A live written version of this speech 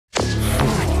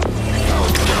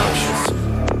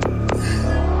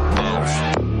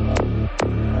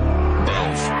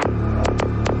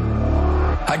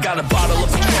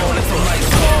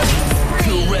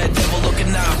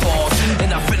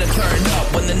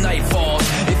night falls.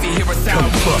 If you hear a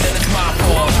sound, then it's my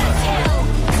fault.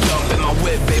 Jump in my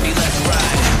whip, baby, let's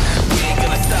ride. We ain't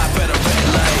gonna stop at a red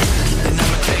light. And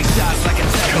I'ma take shots like a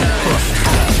tech.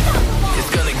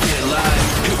 It's gonna get live.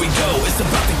 Here we go, it's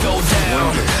about to go down.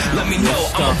 Let me know,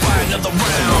 I'ma buy another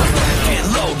round. Get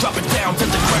low, drop it down to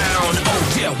the ground. Oh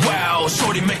yeah, wow,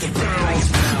 shorty make it bounce.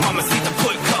 Mama see the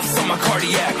put cuffs on my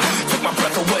cardiac. Took my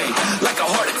breath away like a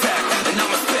heart attack. And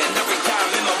I'ma spend every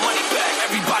dime in my money back.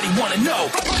 Everybody wanna know.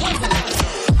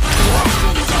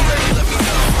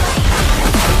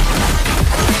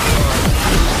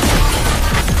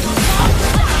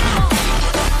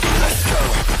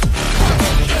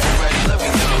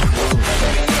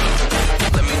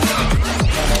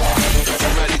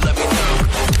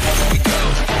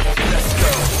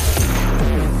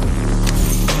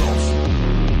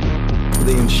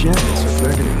 The enchantments are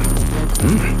beckoning.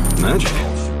 Magic.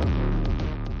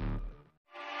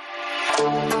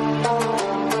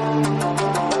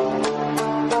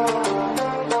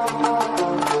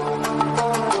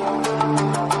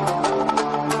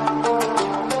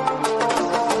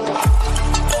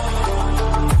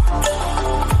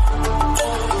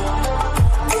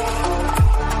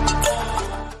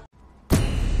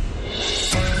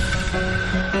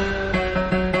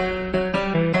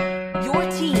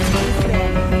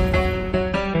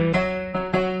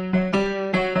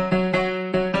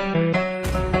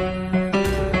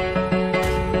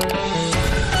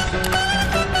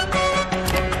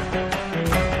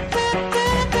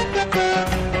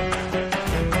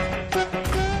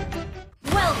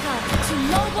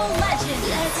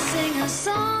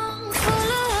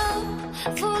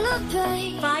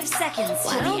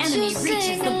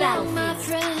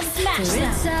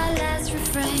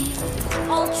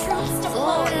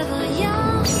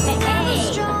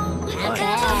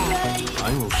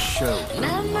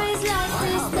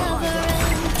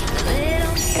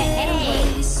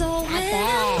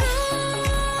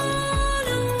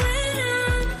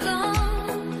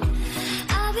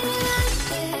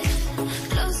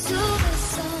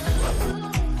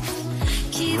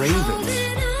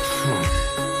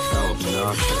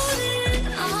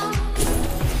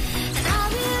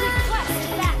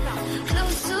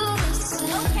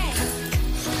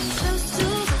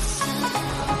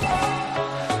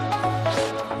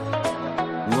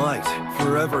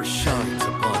 Forever shines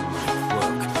upon my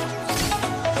cloak.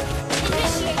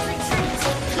 Initiate retreat.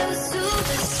 Close to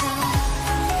the sun.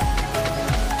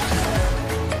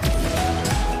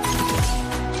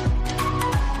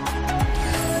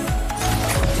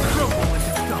 Crumble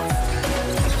into dust.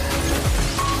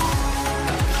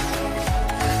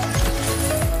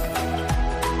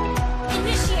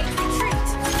 Initiate retreat.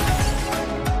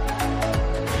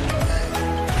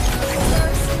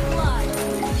 Thirst blood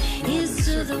is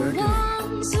to the one.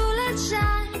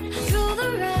 Shine through the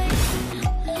rain.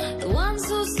 The ones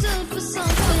who stood for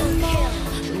something more.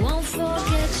 They won't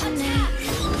forget your name.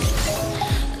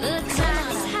 The time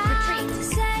is high to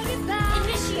say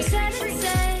goodbye. Set it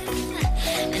safe.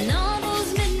 And all those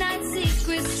midnight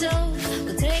secrets told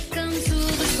will take them to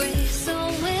the grave. So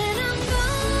when I'm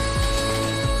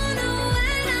gone, oh,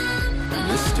 when I'm gone,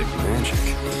 Mystic magic.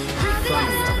 I'll be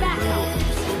back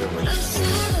close to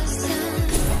the sun.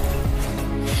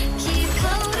 Keep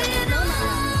holding on.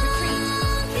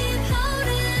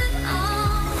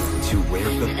 To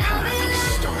where the path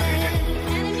started.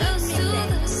 Close to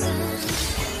the sun.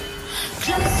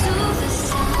 Close to the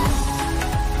sun.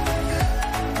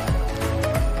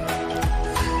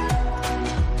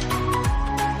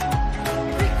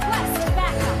 Request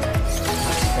backup.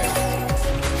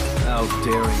 How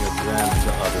daring of them to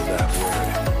utter that word.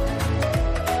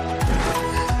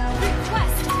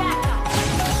 Request backup.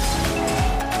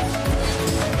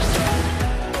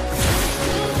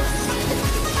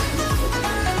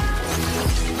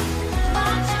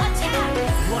 Launch attack.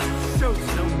 Light shows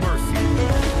no mercy.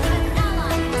 An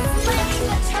ally is slain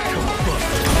the turtle.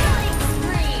 Killing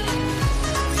spree.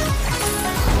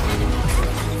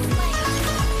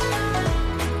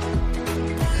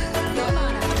 Your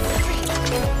monarch retreat.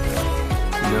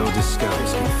 No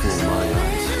disguise can fool my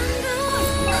eyes.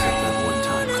 Except that one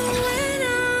time. When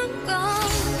I'm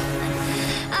gone,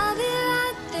 I'll be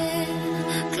right there,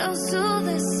 close to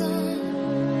the sun.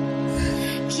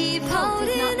 Keep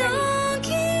holding on,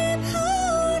 keep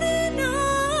holding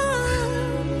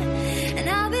on, and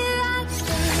I'll be right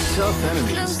there, Tough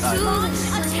enemies. close to the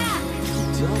sun. attack.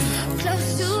 Close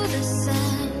to the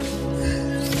sun.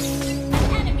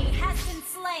 An enemy has been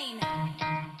slain.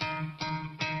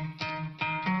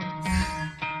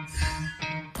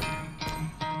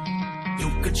 You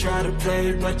could try to play,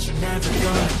 but you're never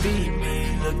gonna beat me.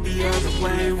 Look the other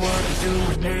way, what you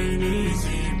doing ain't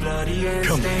easy. Bloody hands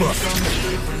stained from the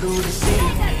people who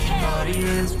deceive me. Bloody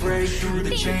hands break through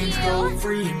the chains, go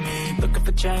free me. Looking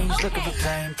for change, looking for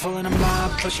pain, pulling a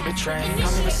mob, pushing a train. I'll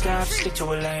never stop, stick to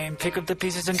a lane, pick up the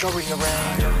pieces and go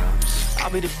rearrange. I'll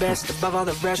be the best above all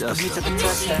the rest, put me to the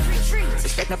test then.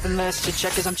 Expect nothing less, to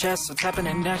check as I'm chess, what's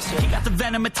happening next? He got the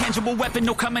venom, a tangible weapon,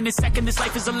 no coming in second. This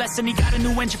life is a lesson, he got a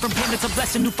new engine from pain, it's a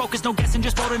blessing. New focus, no guessing,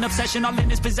 just hold an obsession. All in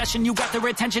his possession, you got their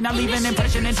attention. I'll leave an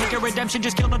impression and take a redemption.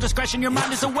 Just kill no discretion, your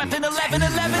mind is a weapon. 11-11,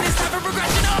 it's time for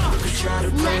progression. Oh! You try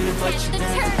to play it, but you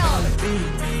never gonna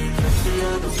beat me. Look the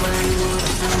other way, what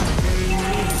I'm doing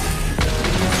ain't easy.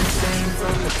 Bloody hands stained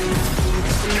from the people who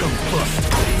deceive me.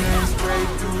 Bloody hands break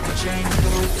through the chains,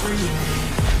 go free me.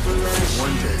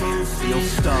 One day, you'll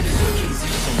stop searching for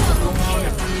someone. I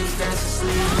wanna please, that's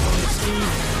asleep on the scheme.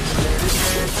 Let his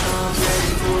hands come,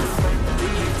 ready for the fight,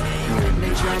 believe me. When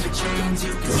they try to change,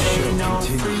 you can say no,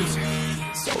 free me.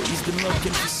 So he's been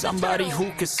looking for somebody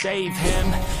who could save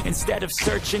him, instead of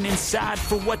searching inside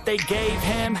for what they gave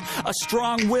him. A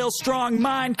strong will, strong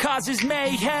mind causes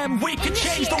mayhem. We could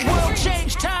change the world,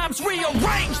 change times,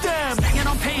 rearrange them. Staying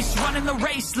on pace, running the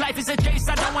race. Life is a chase,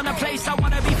 I don't want a place, I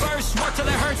wanna be first. Work till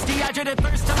it hurts, dehydrated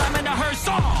thirst till I'm in a hearse.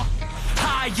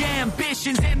 High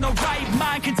ambitions and the right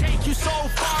mind can take you so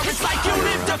far. It's like you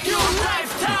lived a few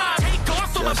lifetimes. Take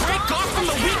off from a break off from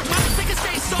the weak mind. They can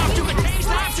stay soft, you can change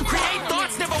lives, you create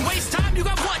thoughts, never waste time. You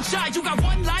got one shot, you got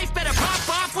one life, better pop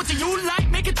off. What do you like?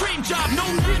 Make a dream job. No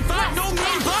 9-5, no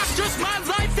mean box, just my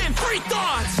life and free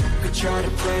thoughts. You could try to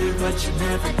play, but you're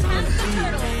never gonna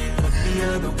beat me. Look the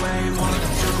other way, what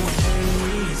I'm doing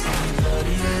ain't easy.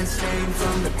 Bloody hands stained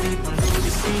from the people who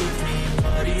deceive me.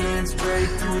 Bloody hands break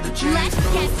through the chains, Let's go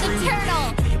get the free. turtle.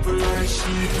 People like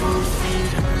sheep who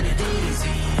feed, hurt it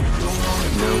easy. Don't wanna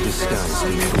No please, that's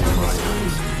disguising asleep from on the my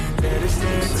scheme. Better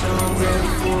stand tall,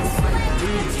 ready for a fight,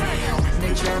 believe me. When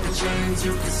they try to change,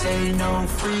 you can say no,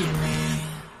 free me.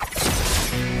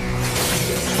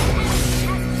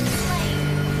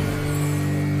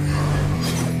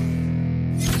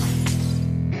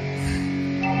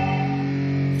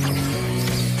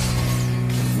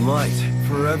 Light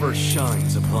forever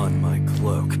shines upon my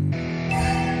cloak.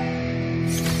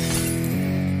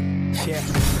 Yeah,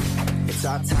 it's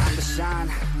our time to shine.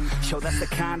 Yo, that's the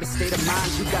kind of state of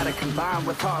mind you gotta combine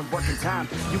with hard work and time.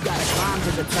 You gotta climb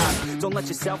to the top. Don't let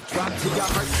yourself drop till your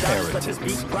heart stops. Let this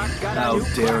beat rock. Got How a new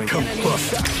daring rock. you. Enemy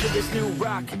stuck to this new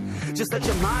rock. Just let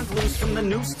your mind loose from the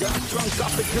new stuff. Drunk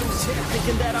off the goose,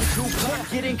 thinking that I'm too black.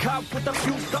 Getting caught with a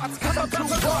few thoughts, cause I'm too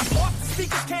rough. Off the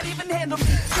speakers can't even handle me.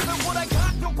 Giving what I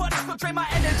got, nobody's gonna drain my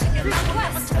energy. And I will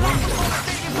never stop. I'm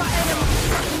motivating my enemy.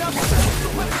 Cracking up,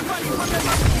 so everybody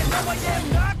remember me. And now I am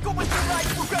not going through life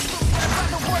progressively. I try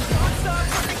to work non-stop,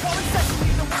 what they call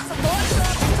essentially the works of Lord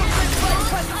Stop. So this life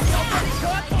presently already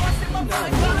got lost in my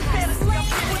mind. Not a fantasy, I'm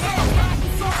feeling all right.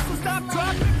 So stop,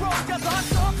 drop, and roll, cause I'm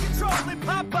off control and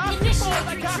pop out.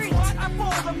 I got what I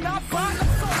fold, I'm not bought,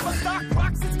 I'm sold. My stock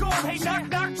rocks, it's gold. Hey, knock,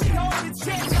 knock, she hold it,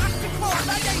 shit, knock the clothes.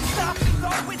 I ain't stopping,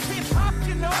 though, it's hip-hop,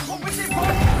 you know. Or is it rock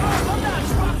and roll? I'm not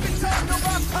dropping, tongue, no,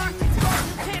 my pockets gone.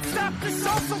 You can't stop the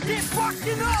show, so get fucked,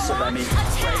 you know. So let me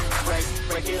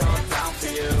break it all down for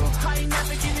you. I ain't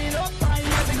never giving up, I ain't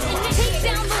never giving up. Take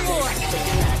down the Lord.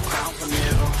 Taking that crown from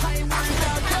you. I ain't worried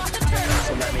about the turtle.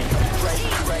 So let me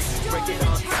break it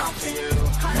all down for you.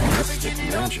 Mystic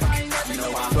magic.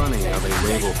 Funny how they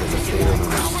label things they don't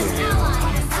understand.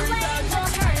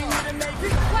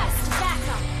 Request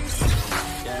backup.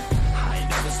 Yeah, I ain't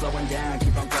never slowing down.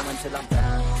 Keep on going till I'm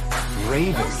down.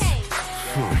 Ravens.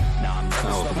 Okay. Now I'm never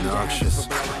How slowing obnoxious. down.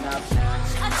 Keep on blowing up.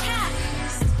 Attack.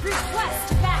 Request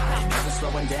backup. Never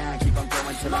slowing down. Keep on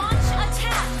going till I'm Launch down.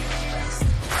 attack.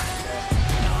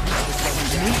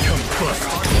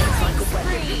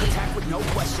 Attack with no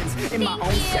questions in my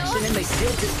own section, and they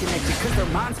still disconnected cause their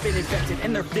mind's been infected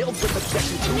and they're filled with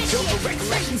obsession to filled with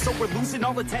recollection. So we're losing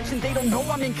all attention. They don't know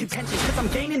I'm in contention cause I'm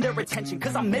gaining their attention,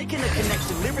 cause I'm making a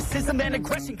connection. Lyricism and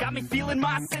aggression got me feeling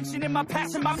my ascension in my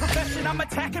passion, my profession. I'm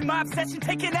attacking my obsession,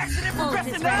 taking action and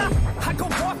progressing now. I go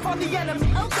off on the enemy,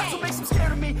 Okay. so makes them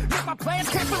scared of me. Make my plans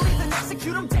carefully, then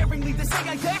execute them daringly. This ain't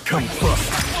a yak. Come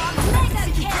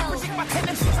Mega kill. My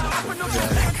tendencies, I offer no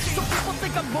direct. So people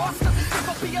think I'm lost, others think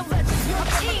I'll be a legend.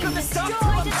 I'm never gonna stop till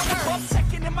I'm above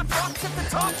second in my thoughts at the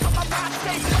top of my mind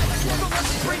stage. So let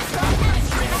the break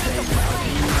stop.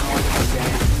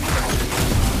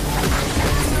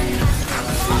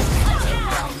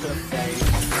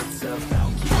 It's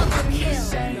about keeping me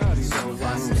sane. So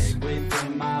I stay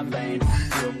within my lane.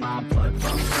 Feel my blood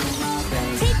pump through my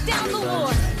veins. Take down the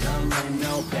Lord. Adrenaline,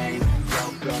 no pain.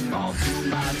 Welcome all to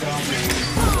my domain.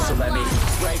 So let me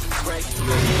break it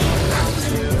all down to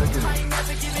you. I ain't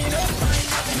never giving up. I ain't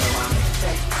never giving up.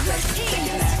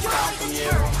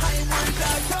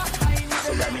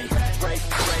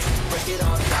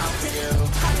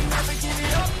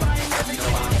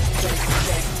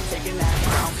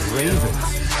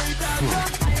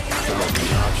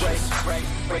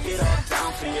 break it all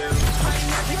down for you. I ain't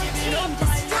never giving up,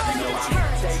 I ain't never know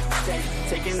I'm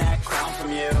taking that crown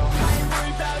from you. I ain't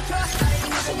worried about you,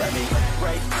 so let me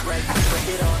break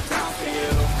it all down for you.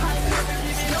 I ain't never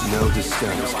giving up, No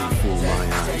disguise can fool my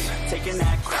eyes. taking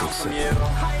that crown from you.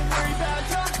 I ain't worried about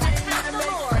you, I ain't never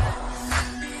know.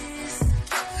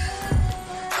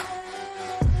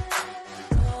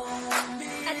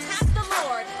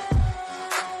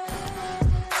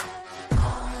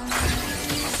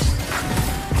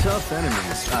 Tough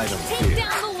enemies, I don't Take fear.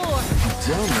 down the Lord.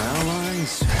 Dumb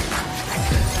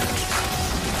allies.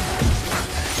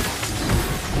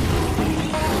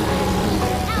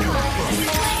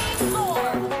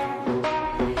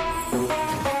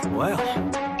 Well,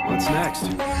 what's next?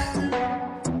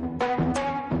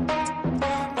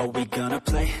 Are we gonna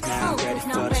play now? Ready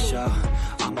for the show?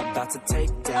 I'm about to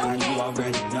take down, you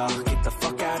already know. Get the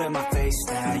fuck out of my face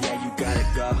now, yeah, you gotta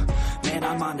go. Man,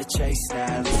 I'm on the chase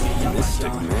now, leave me on my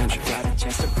own. Magic. Got a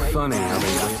chance to break Funny now, how they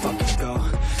I label fucking go.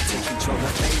 Take control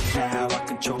of fate now, I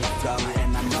control my flow.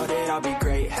 And I know that I'll be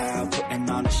great how, putting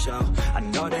on a show. I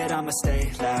know that I'ma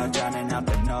stay loud, drowning out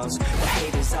the noise. The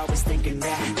haters always thinking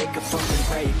that they could fucking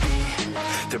break me.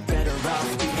 They're better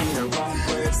off eating their own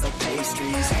words like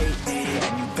pastries. Hate me,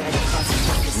 and you better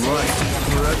concentrate your Right,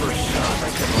 forever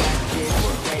shot.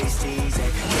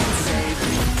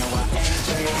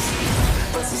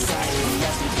 But society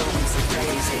has me going so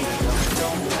crazy.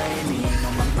 Don't blame me, no,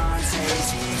 my mind's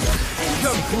hazy.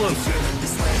 Come closer.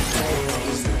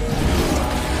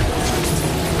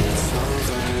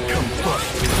 Come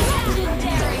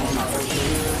bust.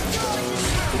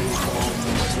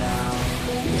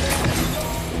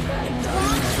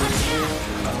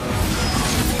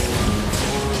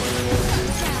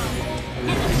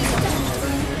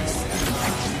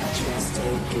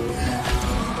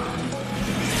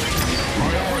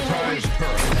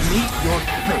 Meet your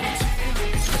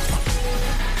fate.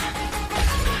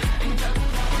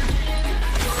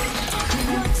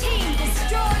 Your team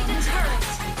destroyed the turret.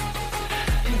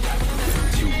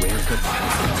 To where the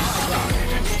battle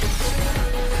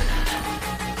started.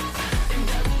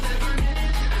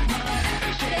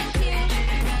 Thank you.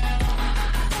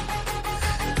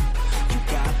 You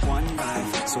got one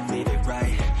life, so live it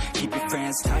right. Keep your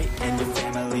friends tight and your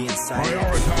family in sight.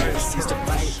 Never cease to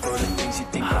fight for the things you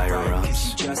think are right. 'Cause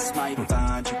you just might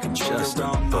find you control Just your a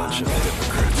own bunch mind. of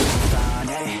hypocrites. Fine,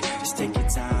 hey, just take your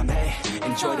time, hey.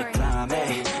 Enjoy the climb,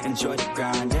 hey. Enjoy the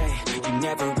grind, hey. You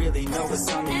never really know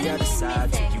what's on the other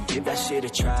side till you give that shit a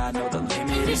try. Know the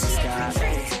limit is the sky,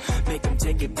 hey. Make them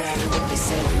take it back what they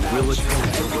say about Will you. it come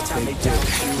to Every what time they they do? doubt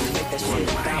you, make that shit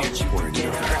about you.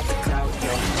 Get out the cloud,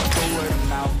 yo. Go word of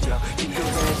mouth, yo. Keep your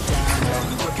head down, yo.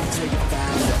 Work until you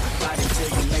found, yo. Fight until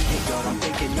you make it, yo. I'm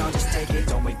thinking, no, just take it.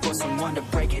 Don't wait for someone to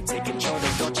break it. Take control,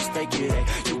 don't just take it, hey.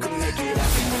 You can make it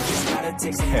happen. You just gotta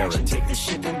take some action. Take the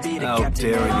ship and be the How captain.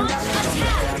 dare you Don't ask look me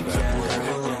back, that yeah. word. I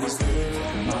will always live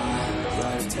my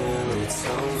life till it's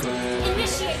over.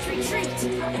 Initiate retreat.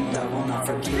 And I will not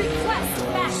forget Request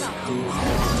backup. who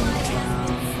hold me down.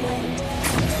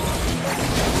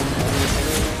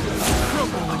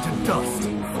 Crumble into dust.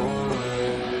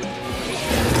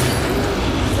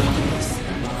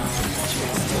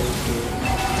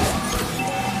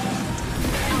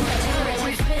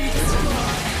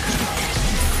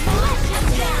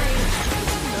 Legendary.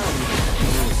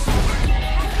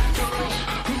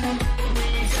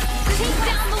 Take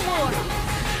down the Lord.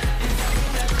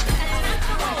 Attack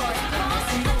the Lord.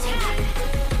 Attack.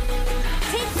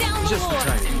 Take down the Just a Lord.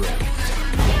 tiny break.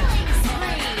 Killing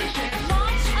spree.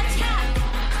 Launch attack.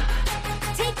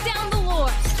 Take down the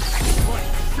Lord. What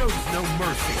shows no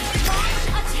mercy. Launch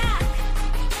attack.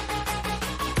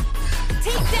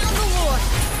 Take down the Lord.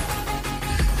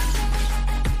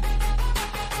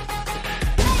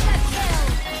 Mega kill.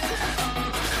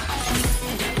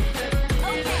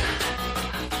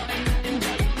 Okay.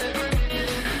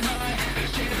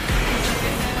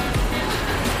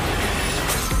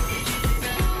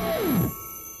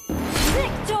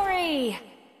 Victory!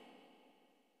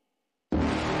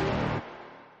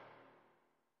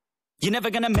 You're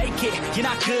never gonna make it, you're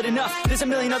not good enough. There's a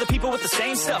million other people with the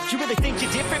same stuff. You really think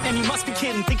you're different? Man, you must be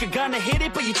kidding. Think you're gonna hit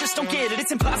it, but you just don't get it.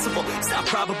 It's impossible, it's not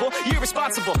probable, you're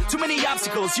irresponsible. Too many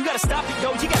obstacles, you gotta stop it, yo.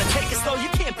 You gotta take it slow, you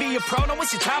can't be a pro. Don't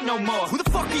waste your time no more. Who the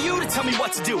fuck are you to tell me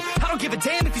what to do? I don't give a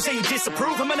damn if you say you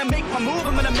disapprove. I'm gonna make my move,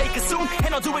 I'm gonna make it soon.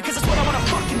 And I'll do it cause it's what I wanna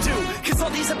fucking do. Cause all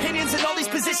these opinions and all these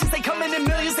positions, they come in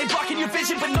millions, they blocking your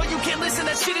vision. But no, you can't listen,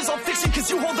 that shit is all fiction. Cause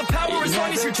you hold the power as long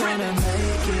as you're dreaming.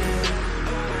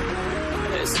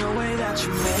 There's no way that you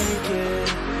make it.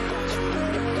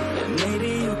 And maybe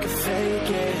you can fake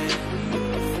it,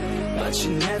 but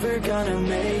you're never gonna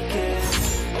make it.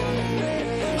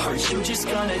 Aren't you just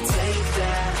gonna take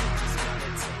that?